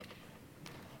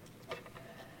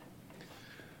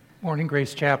Morning,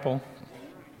 Grace Chapel.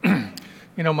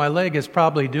 My leg is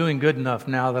probably doing good enough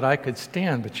now that I could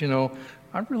stand, but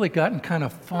I've really gotten kind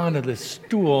of fond of this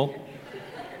stool.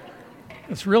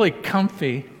 It's really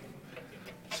comfy,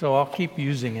 so I'll keep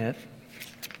using it.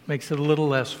 Makes it a little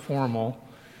less formal,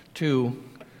 too.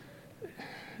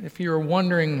 If you're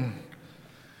wondering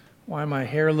why my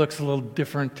hair looks a little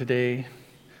different today,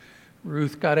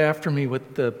 Ruth got after me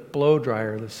with the blow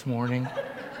dryer this morning.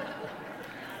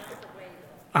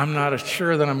 I'm not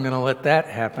sure that I'm going to let that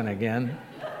happen again.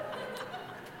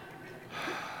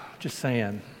 Just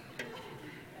saying.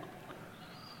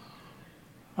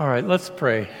 All right, let's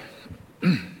pray.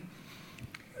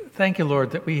 Thank you,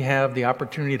 Lord, that we have the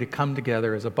opportunity to come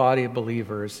together as a body of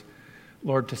believers,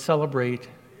 Lord, to celebrate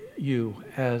you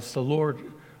as the Lord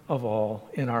of all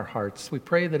in our hearts. We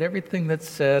pray that everything that's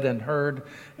said and heard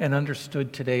and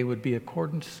understood today would be in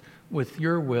accordance with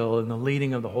your will and the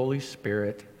leading of the Holy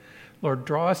Spirit. Lord,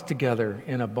 draw us together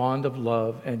in a bond of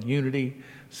love and unity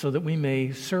so that we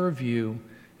may serve you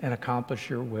and accomplish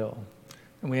your will.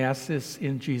 And we ask this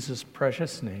in Jesus'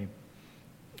 precious name.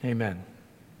 Amen.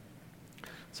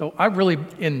 So I've really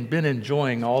been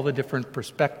enjoying all the different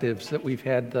perspectives that we've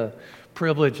had the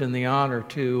privilege and the honor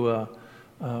to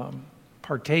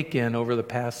partake in over the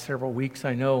past several weeks.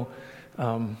 I know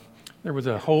there was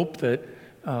a hope that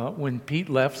when Pete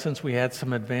left, since we had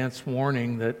some advance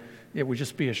warning, that it would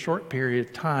just be a short period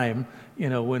of time,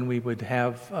 when we would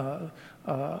have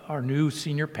our new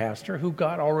senior pastor, who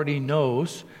God already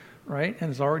knows, right, and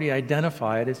has already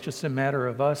identified. It's just a matter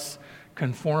of us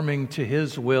conforming to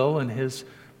his will and his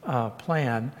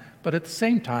plan. But at the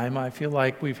same time, I feel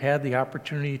like we've had the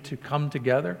opportunity to come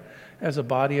together as a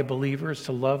body of believers,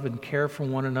 to love and care for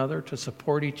one another, to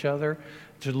support each other,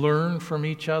 to learn from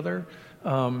each other.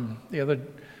 The other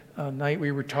night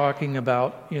we were talking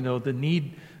about, the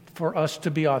need for us to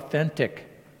be authentic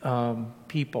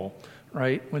people,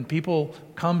 right? When people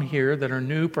come here that are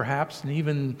new, perhaps, and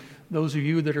even those of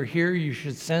you that are here, you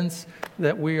should sense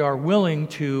that we are willing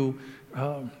to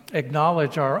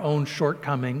acknowledge our own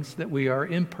shortcomings, that we are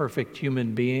imperfect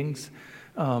human beings,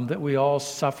 that we all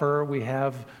suffer. We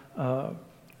have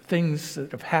things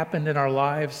that have happened in our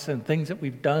lives and things that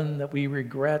we've done that we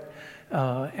regret,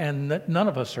 and that none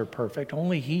of us are perfect.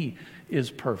 Only He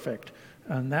is perfect.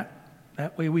 And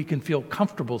that way we can feel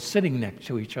comfortable sitting next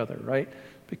to each other, right?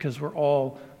 Because we're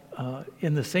all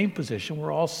in the same position.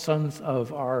 We're all sons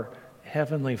of our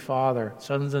Heavenly Father,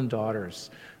 sons and daughters,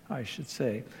 I should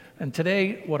say. And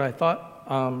today, what I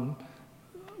thought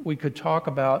we could talk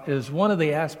about is one of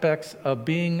the aspects of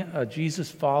being a Jesus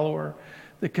follower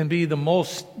that can be the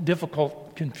most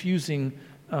difficult, confusing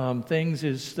things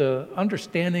is the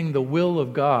understanding the will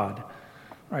of God.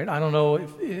 Right? I don't know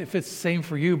if it's the same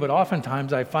for you, but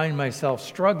oftentimes I find myself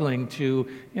struggling to,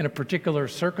 in a particular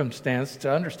circumstance,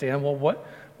 to understand, well,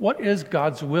 what is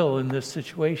God's will in this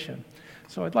situation?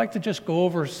 So I'd like to just go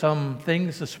over some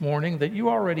things this morning that you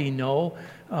already know,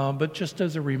 but just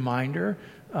as a reminder,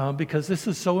 because this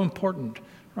is so important,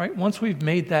 right? Once we've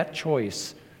made that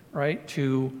choice, right,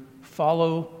 to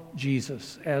follow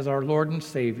Jesus as our Lord and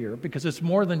Savior, because it's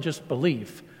more than just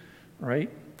belief, right?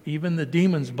 Even the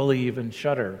demons believe and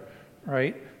shudder,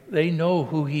 right? They know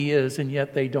who He is, and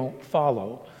yet they don't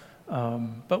follow.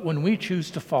 But when we choose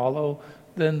to follow,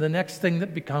 then the next thing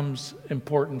that becomes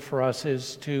important for us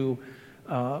is to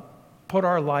put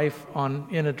our life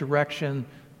in a direction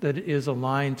that is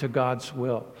aligned to God's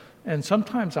will. And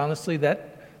sometimes, honestly,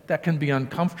 that can be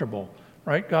uncomfortable,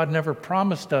 right? God never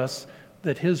promised us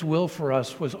that His will for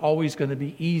us was always going to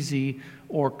be easy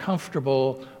or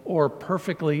comfortable or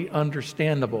perfectly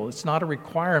understandable. It's not a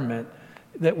requirement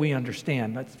that we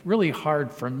understand. That's really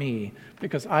hard for me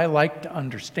because I like to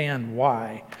understand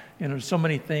why. So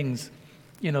many things,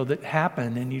 that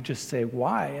happen and you just say,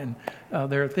 why? And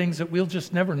there are things that we'll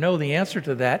just never know the answer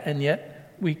to that, and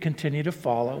yet we continue to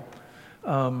follow.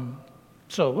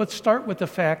 So let's start with the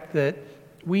fact that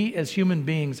we as human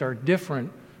beings are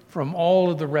different from all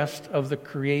of the rest of the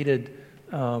created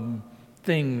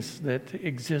things that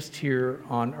exist here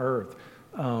on earth.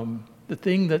 The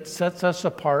thing that sets us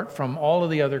apart from all of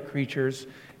the other creatures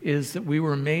is that we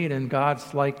were made in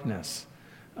God's likeness,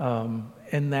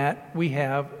 and that we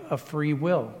have a free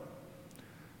will.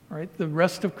 Right? The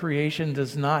rest of creation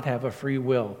does not have a free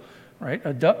will. Right?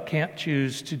 A duck can't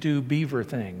choose to do beaver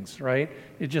things, right?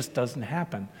 It just doesn't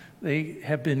happen. They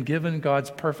have been given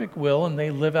God's perfect will, and they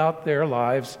live out their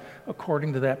lives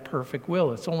according to that perfect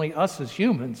will. It's only us as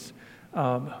humans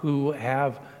who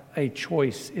have a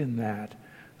choice in that.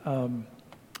 When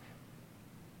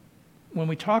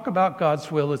we talk about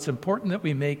God's will, it's important that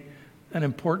we make an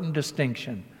important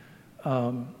distinction.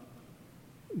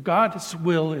 God's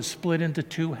will is split into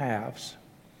two halves.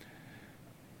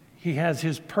 He has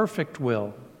his perfect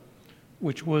will,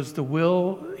 which was the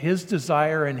will, his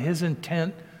desire, and his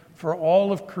intent for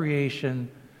all of creation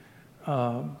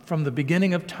from the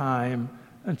beginning of time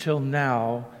until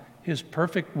now. His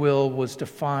perfect will was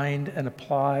defined and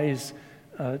applies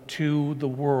to the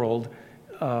world.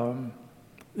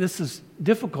 This is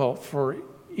difficult for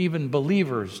even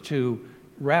believers to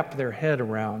wrap their head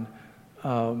around.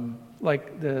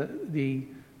 Like the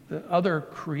other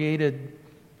created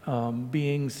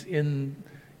beings in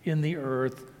the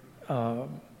earth,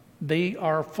 they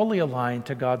are fully aligned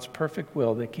to God's perfect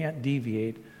will. They can't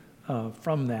deviate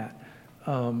from that.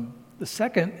 The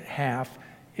second half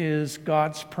is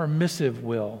God's permissive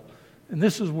will. And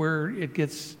this is where it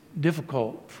gets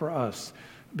difficult for us,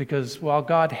 because while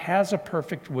God has a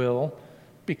perfect will,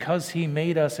 because he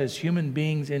made us as human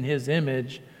beings in his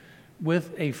image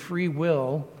with a free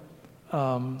will,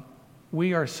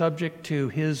 we are subject to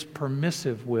his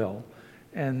permissive will.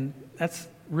 And that's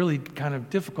really kind of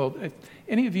difficult. If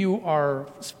any of you are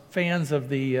fans of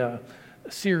the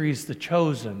series The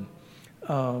Chosen,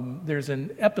 there's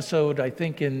an episode, I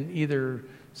think, in either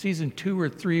season 2 or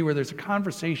 3, where there's a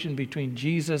conversation between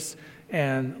Jesus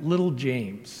and little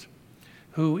James,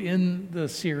 who in the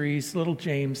series, little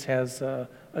James has a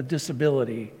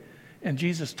disability. And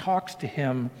Jesus talks to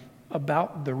him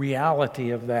about the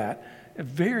reality of that.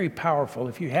 Very powerful.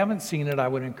 If you haven't seen it, I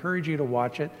would encourage you to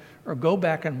watch it or go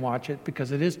back and watch it,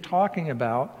 because it is talking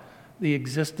about the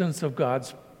existence of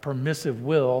God's permissive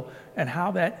will and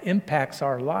how that impacts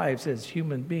our lives as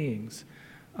human beings.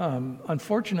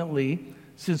 Unfortunately,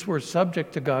 since we're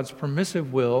subject to God's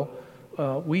permissive will,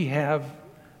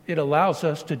 it allows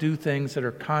us to do things that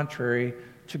are contrary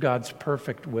to God's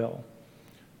perfect will.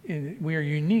 We are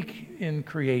unique in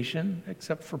creation,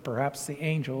 except for perhaps the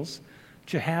angels,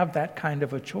 to have that kind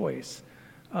of a choice.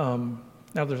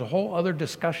 Now, there's a whole other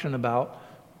discussion about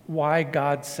why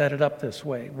God set it up this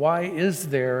way. Why is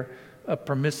there a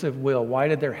permissive will? Why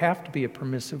did there have to be a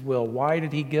permissive will? Why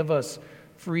did he give us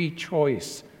free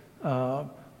choice?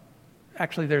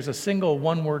 Actually, there's a single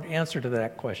one-word answer to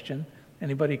that question.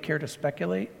 Anybody care to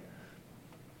speculate?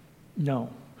 No.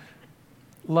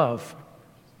 Love.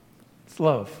 It's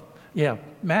love. Yeah,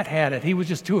 Matt had it. He was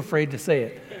just too afraid to say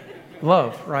it.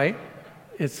 Love, right?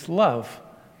 It's love,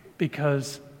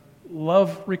 because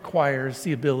love requires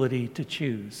the ability to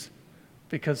choose.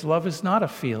 Because love is not a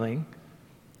feeling.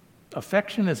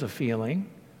 Affection is a feeling.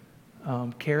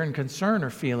 Care and concern are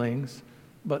feelings.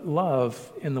 But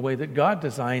love, in the way that God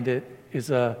designed it, is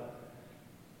a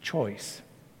choice.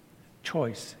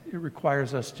 Choice. It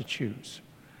requires us to choose.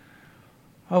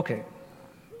 Okay.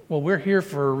 Well, we're here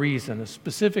for a reason, a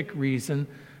specific reason.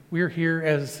 We're here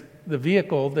as the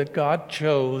vehicle that God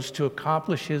chose to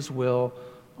accomplish his will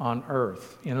on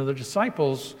earth. You know, the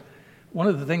disciples, one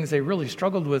of the things they really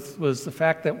struggled with was the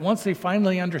fact that once they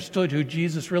finally understood who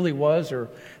Jesus really was, or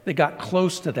they got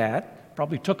close to that,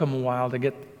 probably took them a while to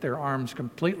get their arms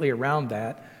completely around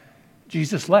that,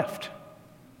 Jesus left,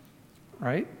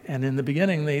 right? And in the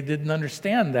beginning, they didn't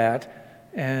understand that.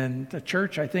 And the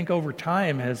church, I think, over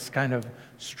time has kind of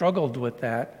struggled with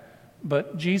that.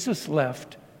 But Jesus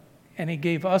left, and he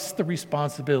gave us the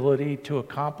responsibility to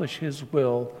accomplish his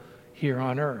will here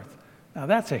on earth. Now,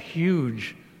 that's a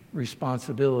huge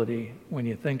responsibility when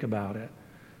you think about it,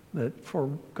 that for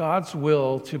God's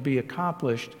will to be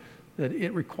accomplished, that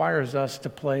it requires us to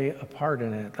play a part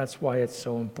in it. That's why it's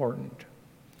so important.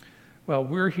 Well,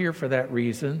 we're here for that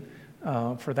reason,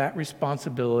 for that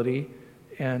responsibility,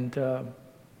 and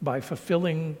by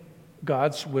fulfilling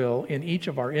God's will in each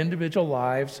of our individual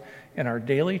lives and our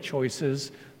daily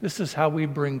choices, this is how we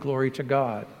bring glory to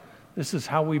God. This is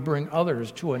how we bring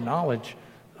others to a knowledge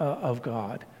of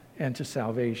God and to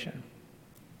salvation.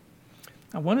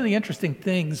 Now, one of the interesting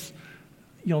things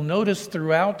you'll notice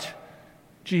throughout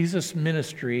Jesus'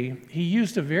 ministry, he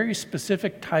used a very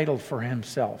specific title for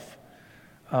himself.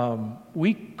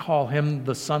 We call him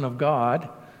the Son of God,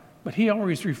 but he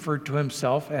always referred to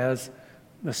himself as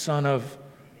the Son of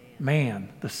Man,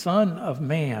 the Son of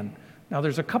Man. Now,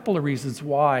 there's a couple of reasons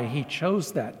why he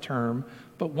chose that term,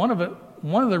 but one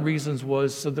of the reasons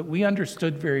was so that we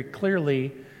understood very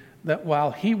clearly that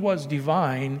while he was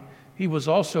divine, he was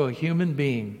also a human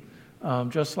being,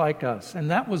 just like us. And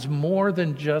that was more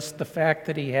than just the fact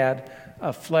that he had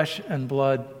a flesh and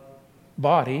blood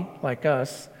body like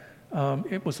us.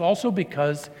 It was also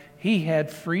because he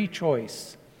had free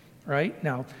choice, right?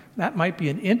 Now, that might be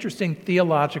an interesting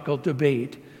theological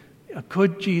debate.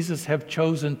 Could Jesus have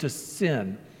chosen to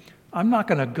sin? I'm not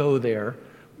going to go there,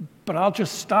 but I'll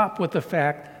just stop with the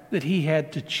fact that he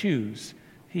had to choose.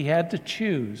 He had to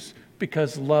choose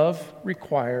because love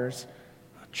requires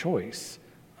a choice.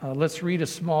 Let's read a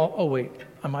small, oh wait,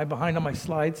 am I behind on my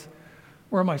slides?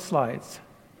 Where are my slides?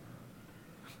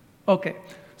 Okay,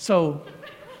 so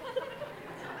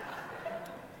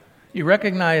you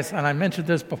recognize, and I mentioned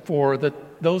this before,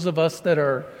 that those of us that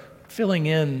are filling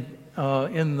in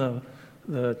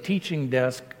the teaching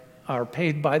desk are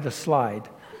paid by the slide.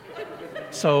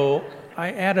 So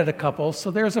I added a couple.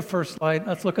 So there's a first slide.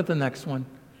 Let's look at the next one.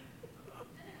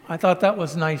 I thought that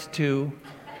was nice too.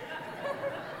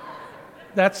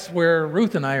 That's where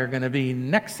Ruth and I are going to be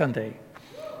next Sunday.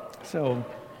 So,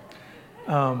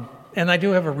 and I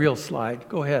do have a real slide.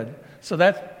 Go ahead. So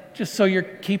that, just so you're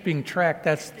keeping track,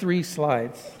 that's 3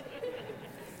 slides.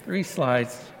 3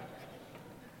 slides.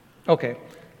 Okay.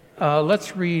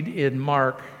 Let's read in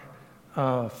Mark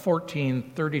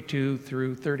 14:32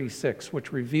 through 36,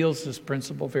 which reveals this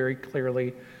principle very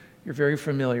clearly. You're very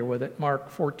familiar with it. Mark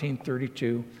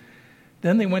 14:32.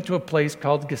 Then they went to a place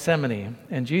called Gethsemane,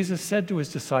 and Jesus said to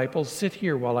his disciples, "Sit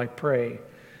here while I pray."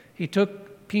 He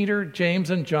took Peter, James,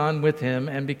 and John with him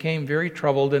and became very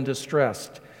troubled and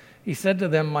distressed. He said to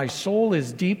them, "My soul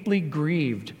is deeply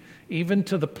grieved, even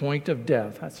to the point of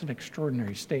death." That's an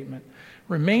extraordinary statement.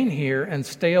 "Remain here and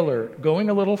stay alert." Going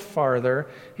a little farther,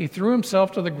 he threw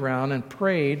himself to the ground and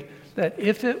prayed that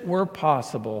if it were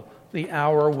possible, the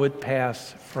hour would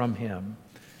pass from him.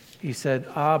 He said,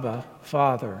 "Abba,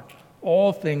 Father,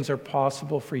 all things are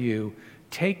possible for you.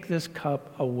 Take this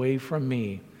cup away from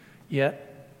me,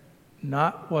 yet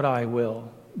not what I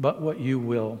will, but what you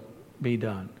will be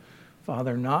done."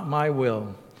 Father, not my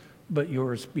will, but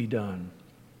yours be done.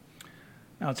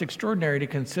 Now, it's extraordinary to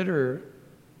consider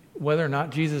whether or not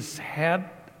Jesus had,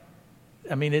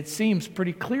 it seems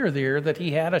pretty clear there that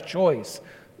he had a choice,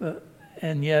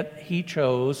 and yet he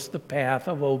chose the path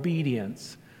of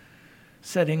obedience,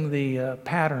 setting the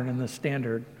pattern and the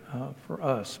standard for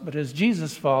us. But as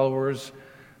Jesus followers,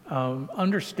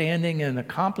 understanding and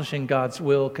accomplishing God's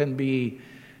will can be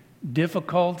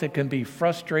difficult, it can be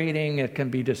frustrating, it can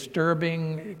be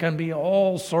disturbing, it can be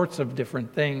all sorts of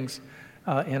different things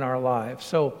in our lives.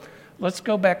 So let's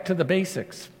go back to the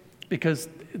basics, because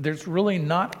there's really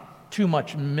not too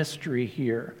much mystery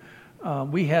here.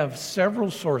 We have several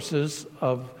sources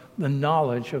of the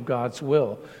knowledge of God's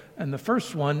will. And the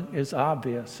first one is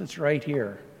obvious. It's right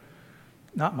here.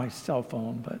 Not my cell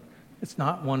phone, but it's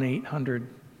not 1-800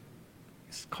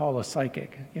 call a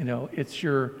psychic. It's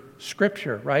your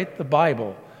scripture, right? The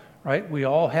Bible, right? We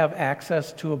all have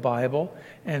access to a Bible,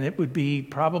 and it would be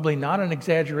probably not an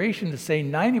exaggeration to say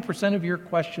 90% of your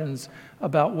questions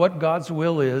about what God's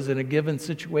will is in a given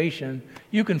situation,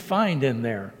 you can find in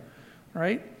there,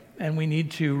 right? And we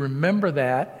need to remember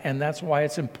that, and that's why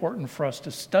it's important for us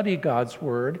to study God's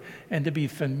Word and to be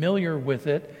familiar with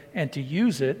it and to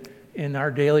use it in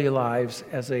our daily lives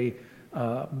as a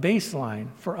baseline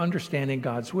for understanding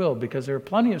God's will, because there are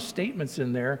plenty of statements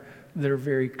in there that are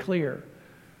very clear.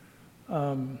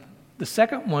 The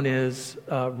second one is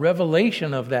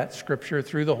revelation of that Scripture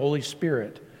through the Holy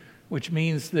Spirit, which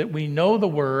means that we know the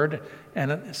Word,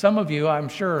 and some of you, I'm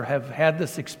sure, have had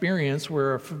this experience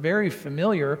where a very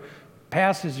familiar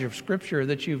passage of Scripture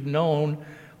that you've known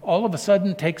all of a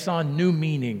sudden takes on new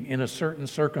meaning in a certain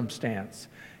circumstance.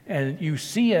 And you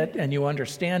see it and you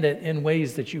understand it in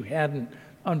ways that you hadn't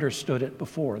understood it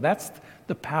before. That's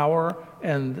the power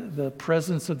and the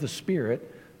presence of the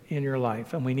Spirit in your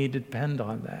life, and we need to depend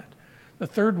on that. The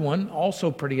third one,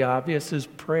 also pretty obvious, is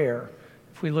prayer.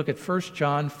 If we look at 1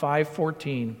 John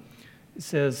 5:14, it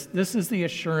says, "This is the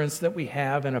assurance that we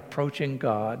have in approaching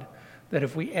God, that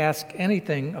if we ask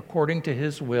anything according to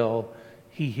his will,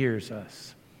 he hears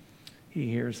us." He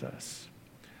hears us.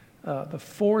 The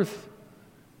fourth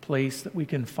place that we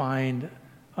can find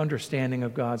understanding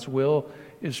of God's will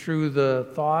is through the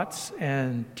thoughts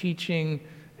and teaching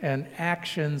and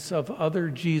actions of other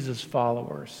Jesus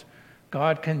followers.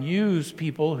 God can use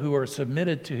people who are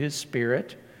submitted to his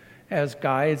Spirit as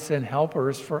guides and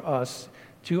helpers for us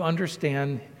to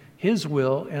understand his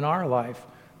will in our life.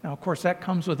 Now, of course, that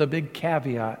comes with a big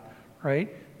caveat,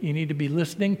 right? You need to be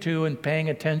listening to and paying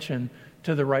attention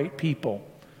to the right people,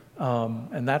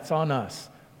 and that's on us.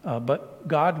 But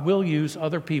God will use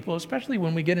other people, especially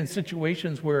when we get in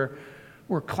situations where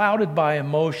we're clouded by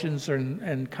emotions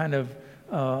and kind of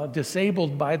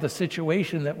disabled by the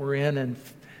situation that we're in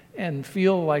and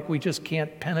feel like we just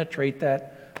can't penetrate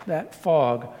that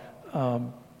fog.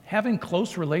 Having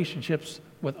close relationships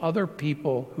with other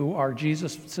people who are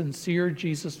sincere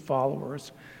Jesus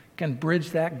followers can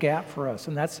bridge that gap for us.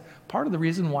 And that's part of the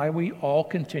reason why we all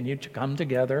continue to come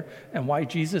together and why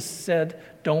Jesus said,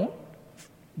 don't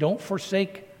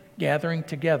forsake gathering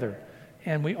together.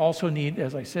 And we also need,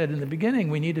 as I said in the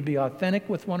beginning, we need to be authentic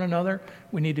with one another.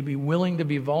 We need to be willing to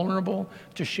be vulnerable,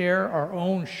 to share our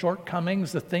own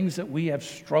shortcomings, the things that we have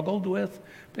struggled with,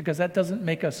 because that doesn't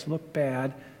make us look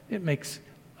bad. It makes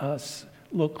us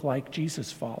look like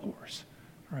Jesus followers,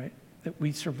 right? That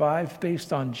we survive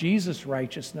based on Jesus'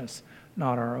 righteousness,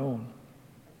 not our own.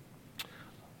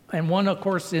 And one, of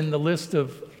course, in the list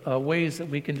of ways that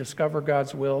we can discover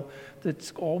God's will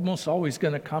that's almost always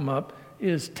going to come up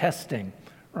is testing,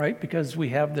 right? Because we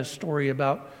have this story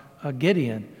about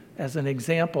Gideon as an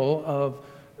example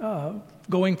of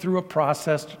going through a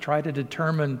process to try to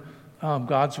determine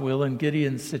God's will in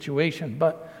Gideon's situation.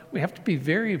 But we have to be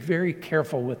very, very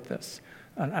careful with this.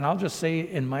 And I'll just say,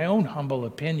 in my own humble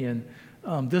opinion,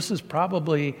 this is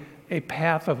probably a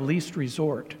path of least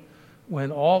resort.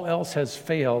 When all else has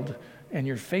failed and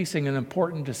you're facing an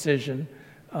important decision,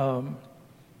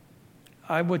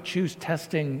 I would choose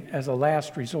testing as a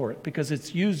last resort because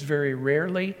it's used very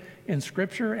rarely in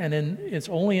Scripture, and it's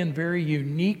only in very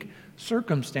unique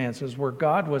circumstances where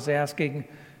God was asking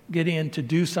Gideon to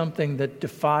do something that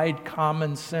defied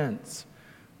common sense.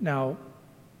 Now,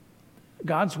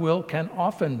 God's will can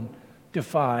often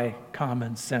defy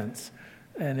common sense,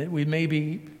 and we may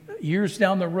be years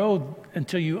down the road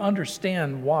until you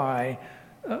understand why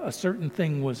a certain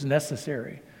thing was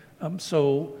necessary.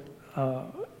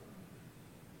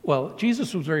 Well,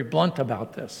 Jesus was very blunt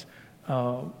about this,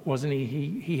 wasn't he?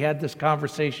 He had this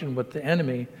conversation with the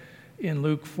enemy in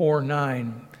Luke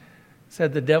 4:9.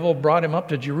 Said the devil brought him up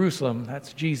to Jerusalem,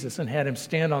 that's Jesus, and had him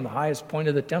stand on the highest point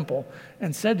of the temple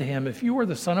and said to him, "If you are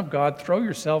the Son of God, throw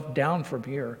yourself down from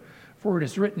here. For it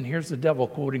is written," here's the devil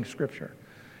quoting Scripture,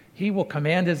 "He will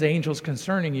command his angels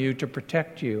concerning you to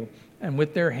protect you, and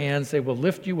with their hands they will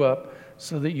lift you up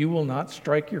so that you will not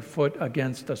strike your foot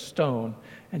against a stone."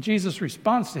 And Jesus'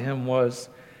 response to him was,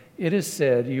 "It is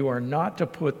said, you are not to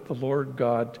put the Lord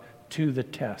God to the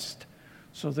test."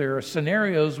 So there are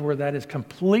scenarios where that is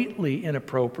completely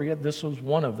inappropriate. This was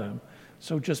one of them.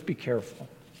 So just be careful.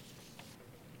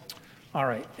 All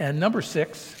right, and number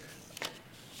 6,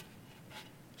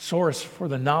 source for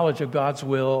the knowledge of God's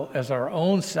will as our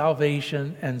own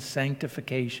salvation and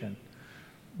sanctification,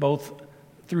 both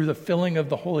through the filling of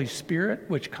the Holy Spirit,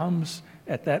 which comes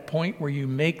at that point where you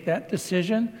make that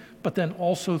decision, but then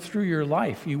also through your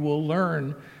life. You will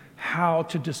learn how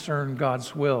to discern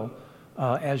God's will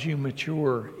as you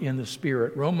mature in the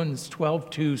Spirit. Romans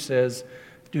 12:2 says,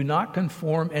 "Do not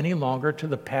conform any longer to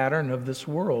the pattern of this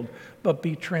world, but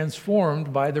be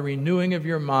transformed by the renewing of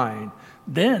your mind.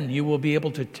 Then you will be able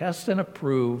to test and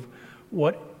approve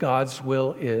what God's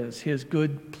will is, his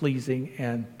good, pleasing,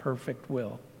 and perfect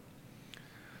will."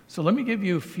 So let me give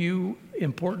you a few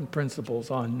important principles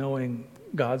on knowing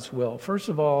God's will. First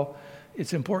of all,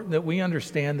 it's important that we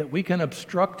understand that we can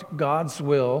obstruct God's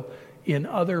will in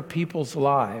other people's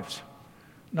lives,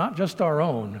 not just our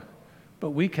own,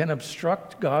 but we can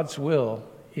obstruct God's will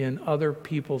in other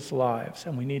people's lives,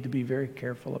 and we need to be very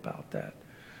careful about that.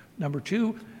 Number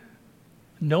 2,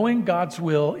 knowing God's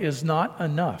will is not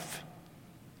enough,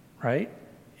 right?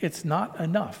 It's not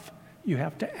enough. You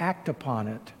have to act upon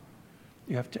it.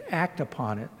 You have to act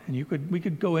upon it. And we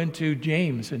could go into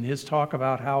James and his talk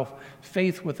about how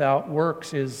faith without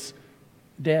works is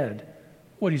dead.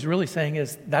 What he's really saying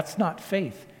is that's not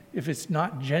faith. If it's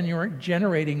not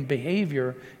generating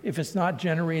behavior, if it's not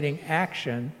generating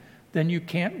action, then you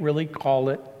can't really call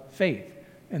it faith.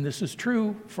 And this is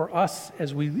true for us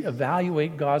as we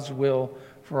evaluate God's will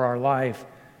for our life.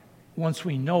 Once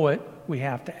we know it, we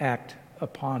have to act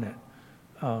upon it.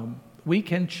 We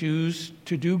can choose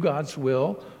to do God's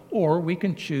will, or we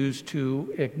can choose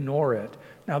to ignore it.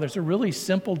 Now, there's a really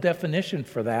simple definition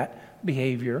for that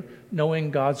behavior, knowing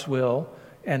God's will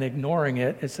and ignoring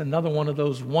it. It's another one of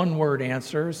those one-word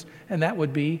answers, and that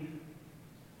would be,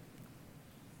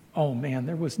 "Oh man,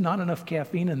 there was not enough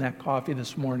caffeine in that coffee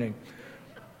this morning."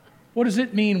 What does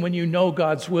it mean when you know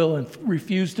God's will and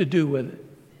refuse to do with it?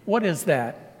 What is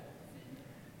that?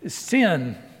 It's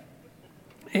sin.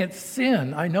 It's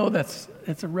sin. I know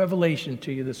it's a revelation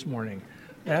to you this morning.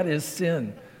 That is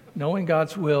sin. Knowing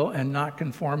God's will and not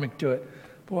conforming to it.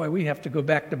 Boy, we have to go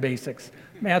back to basics.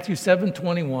 Matthew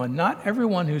 7:21, "Not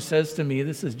everyone who says to me,"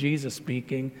 this is Jesus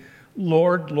speaking,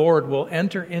 "Lord, Lord, will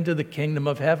enter into the kingdom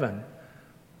of heaven.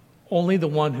 Only the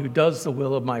one who does the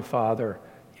will of my Father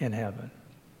in heaven."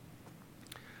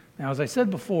 Now, as I said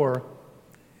before,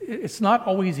 it's not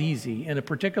always easy in a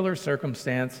particular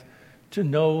circumstance to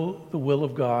know the will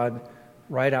of God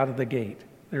right out of the gate.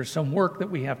 There's some work that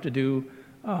we have to do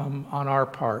on our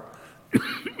part.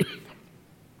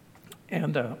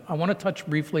 And I want to touch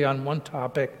briefly on one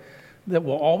topic that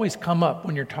will always come up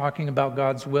when you're talking about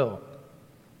God's will,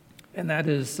 and that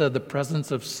is the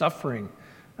presence of suffering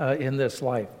in this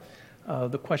life.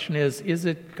 The question is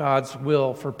it God's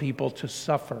will for people to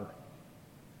suffer?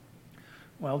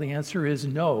 Well, the answer is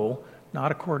no,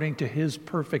 not according to his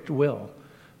perfect will.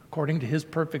 According to his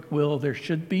perfect will, there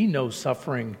should be no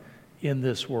suffering in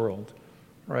this world,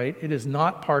 right? It is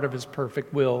not part of his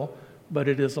perfect will, but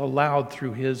it is allowed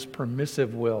through his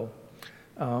permissive will.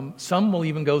 Some will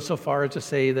even go so far as to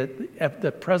say that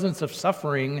the presence of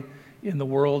suffering in the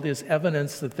world is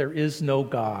evidence that there is no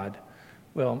God.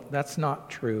 Well, that's not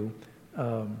true.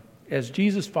 As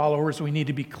Jesus followers, we need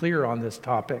to be clear on this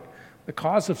topic. The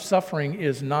cause of suffering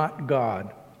is not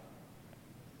God,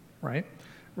 right?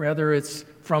 Rather, it's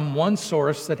from one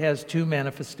source that has two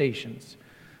manifestations.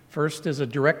 First is a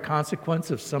direct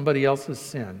consequence of somebody else's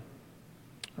sin,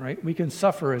 right? We can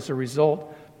suffer as a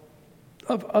result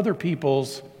of other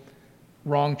people's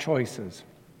wrong choices.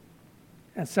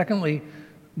 And secondly,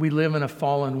 we live in a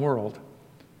fallen world,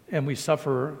 and we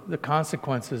suffer the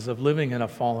consequences of living in a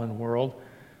fallen world,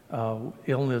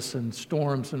 illness and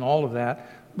storms and all of that.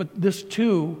 But this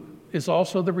too is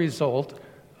also the result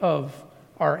of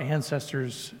our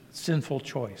ancestors' sinful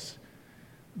choice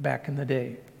back in the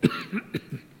day.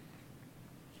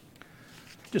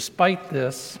 Despite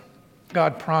this,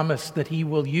 God promised that he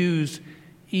will use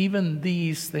even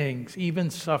these things, even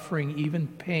suffering, even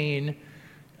pain,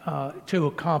 to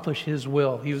accomplish his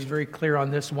will. He was very clear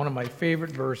on this. One of my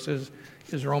favorite verses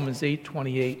is Romans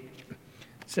 8:28. It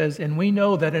says, "And we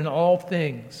know that in all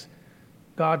things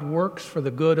God works for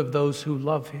the good of those who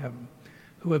love him,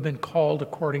 who have been called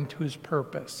according to his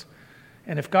purpose."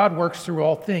 And if God works through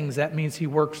all things, that means he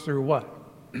works through what?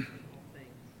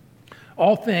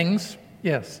 All things,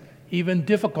 yes. Even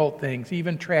difficult things,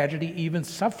 even tragedy, even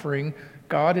suffering,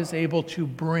 God is able to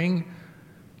bring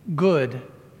good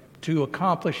to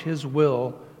accomplish his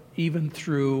will, even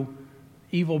through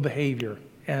evil behavior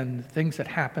and things that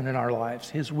happen in our lives.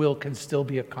 His will can still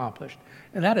be accomplished.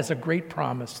 And that is a great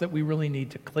promise that we really need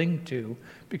to cling to,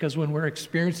 because when we're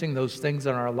experiencing those things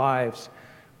in our lives,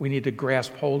 we need to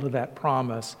grasp hold of that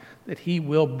promise that he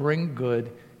will bring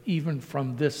good even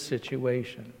from this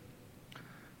situation.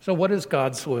 So what is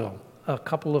God's will? A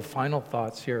couple of final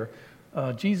thoughts here.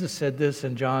 Jesus said this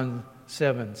in John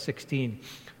 7:16.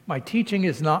 "My teaching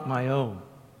is not my own."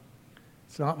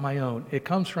 It's not my own. It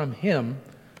comes from him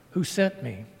who sent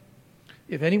me.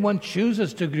 If anyone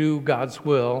chooses to do God's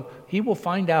will, he will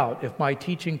find out if my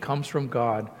teaching comes from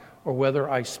God or whether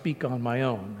I speak on my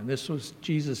own. And this was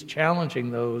Jesus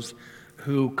challenging those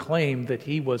who claimed that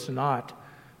he was not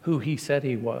who he said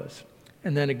he was.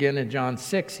 And then again in John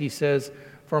 6, he says,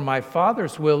 "For my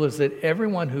Father's will is that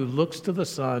everyone who looks to the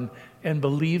Son and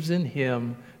believes in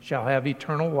him shall have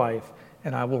eternal life,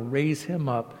 and I will raise him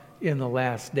up in the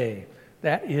last day."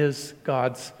 That is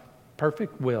God's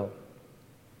perfect will.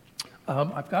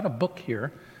 I've got a book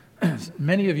here.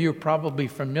 Many of you are probably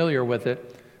familiar with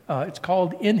it. It's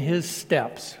called In His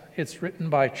Steps. It's written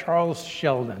by Charles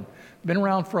Sheldon. Been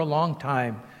around for a long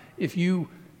time. If you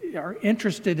are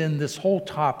interested in this whole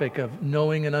topic of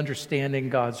knowing and understanding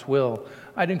God's will,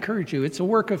 I'd encourage you. It's a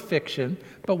work of fiction,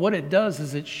 but what it does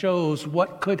is it shows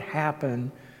what could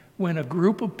happen when a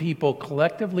group of people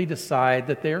collectively decide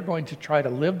that they're going to try to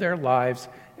live their lives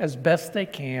as best they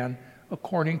can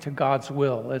according to God's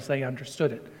will as they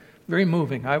understood it. Very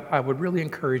moving. I would really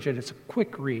encourage it. It's a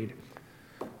quick read.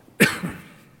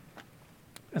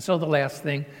 And so the last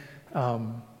thing,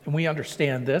 and we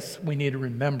understand this, we need to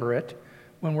remember it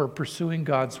when we're pursuing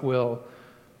God's will,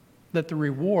 that the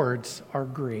rewards are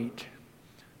great.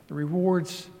 The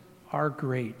rewards are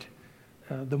great.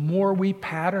 The more we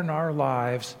pattern our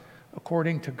lives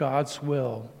according to God's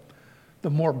will, the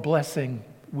more blessing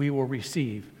we will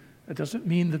receive. It doesn't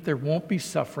mean that there won't be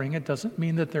suffering. It doesn't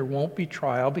mean that there won't be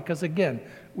trial, because again,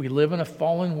 we live in a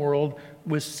fallen world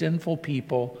with sinful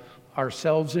people,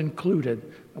 ourselves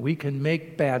included. We can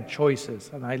make bad choices.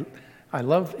 And I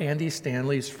love Andy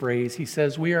Stanley's phrase. He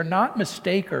says, "We are not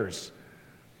mistakers.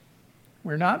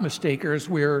 We're not mistakers.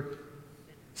 We're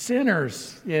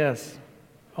sinners." Yes,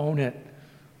 own it.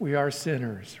 We are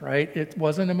sinners, right? It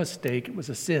wasn't a mistake. It was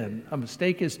a sin. A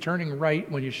mistake is turning right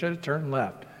when you should have turned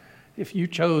left. If you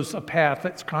chose a path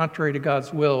that's contrary to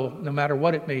God's will, no matter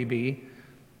what it may be,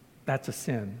 that's a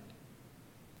sin.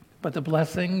 But the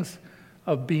blessings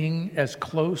of being as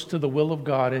close to the will of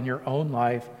God in your own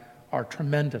life are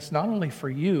tremendous, not only for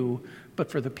you,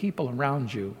 but for the people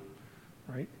around you,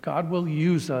 right? God will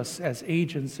use us as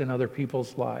agents in other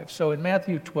people's lives. So in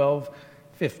Matthew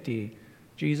 12:50,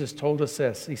 Jesus told us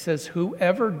this. He says,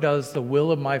 "Whoever does the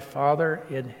will of my Father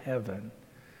in heaven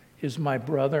is my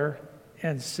brother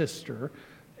and sister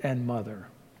and mother.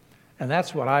 And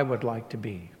that's what I would like to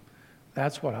be.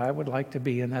 That's what I would like to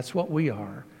be, and that's what we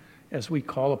are as we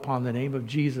call upon the name of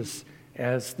Jesus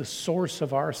as the source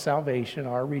of our salvation,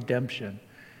 our redemption,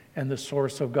 and the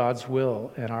source of God's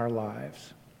will in our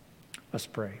lives. Let's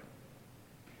pray.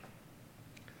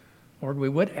 Lord, we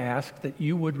would ask that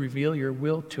you would reveal your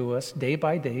will to us day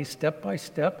by day, step by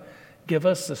step. Give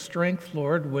us the strength,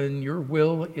 Lord, when your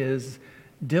will is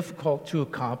difficult to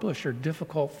accomplish or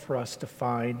difficult for us to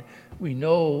find. We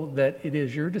know that it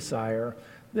is your desire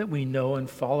that we know and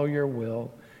follow your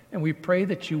will. And we pray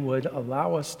that you would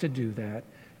allow us to do that.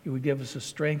 You would give us the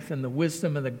strength and the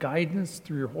wisdom and the guidance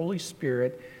through your Holy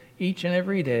Spirit each and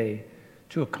every day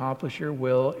to accomplish your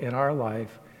will in our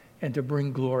life and to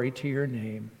bring glory to your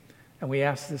name. And we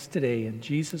ask this today in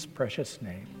Jesus' precious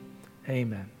name.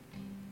 Amen.